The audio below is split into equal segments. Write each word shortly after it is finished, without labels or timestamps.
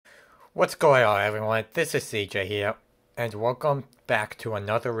What's going on, everyone? This is CJ here, and welcome back to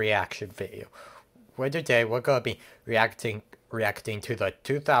another reaction video. Where today we're gonna be reacting to the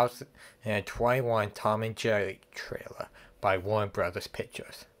 2021 Tom and Jerry trailer by Warner Brothers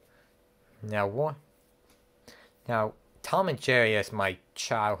Pictures. Now, Tom and Jerry is my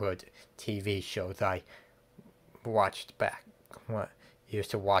childhood TV show that I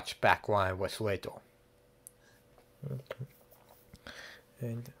used to watch back when I was little.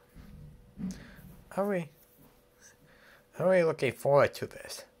 And I'm really looking forward to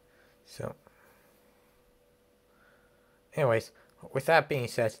this. So, anyways, with that being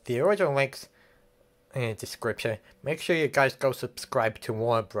said, the original links in the description. Make sure you guys go subscribe to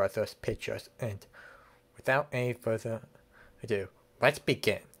Warner Brothers Pictures. And without any further ado, let's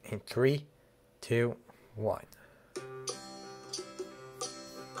begin in 3, 2, 1.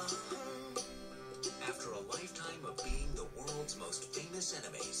 After a lifetime of being the world's most famous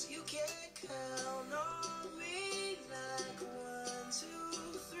enemies, you can't count on me like 1,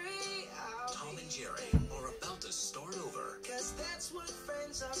 2, 3. Tom and Jerry are about to start over. 'Cause that's what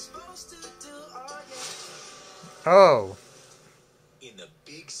friends are supposed to do. Oh yeah. Oh. In the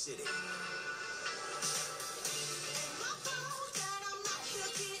big city.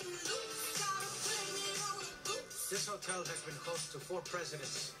 This hotel has been host to 4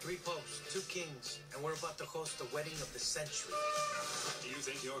 presidents, 3 popes, 2 kings, and we're about to host the wedding of the century. Do you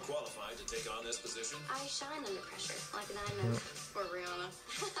think you're qualified to take on this position? I shine under pressure, like a diamond. Or Rihanna.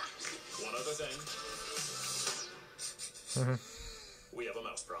 One other thing. We have a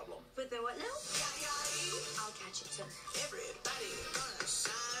mouse problem. With the what now? I'll catch it, sir. Everybody gonna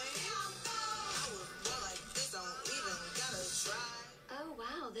shine. More like this, don't even gotta try. Oh,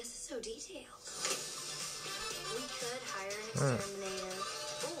 wow, this is so detailed. We could hire an exterminator.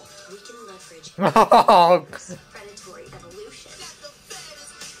 Or we can leverage Oh. predatory evolution.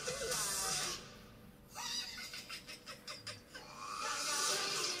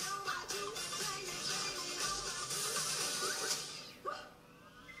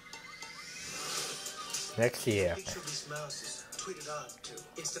 Next year. Each of these mouses tweeted out to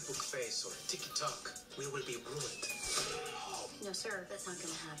Instabook Face or TikTok. We will be ruined. No, sir, that's not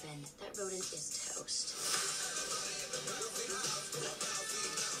gonna happen. That rodent is toast.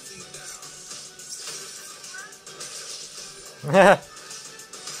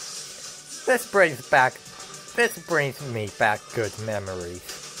 This brings me back good memories.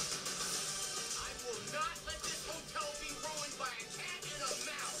 I will not let this hotel be ruined by a cat and a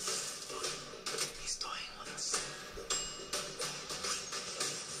mouse. He's toying with us.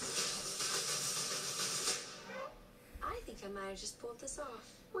 I think I might have just pulled this off.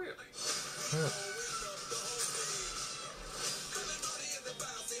 Really?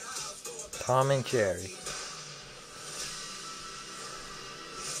 Tom and Jerry.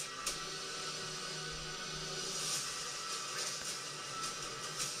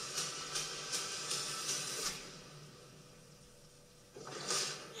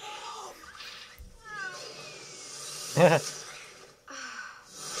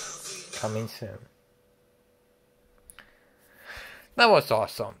 Coming soon. That was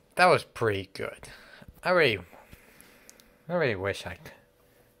awesome. That was pretty good. I really wish I could.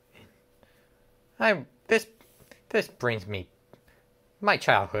 This brings me my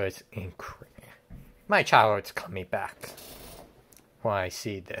childhood's coming back when I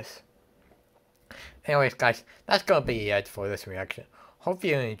see this. Anyways, guys, that's gonna be it for this reaction. Hope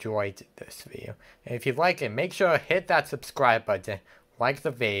you enjoyed this video. And if you like it, make sure to hit that subscribe button, like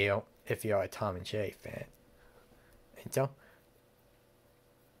the video if you're a Tom and Jerry fan.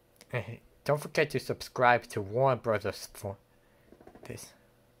 And don't forget to subscribe to Warner Brothers for this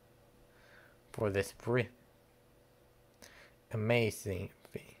amazing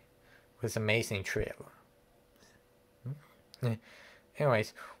trailer.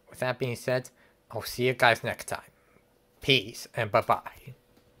 Anyways, with that being said, I'll see you guys next time. Peace and bye-bye.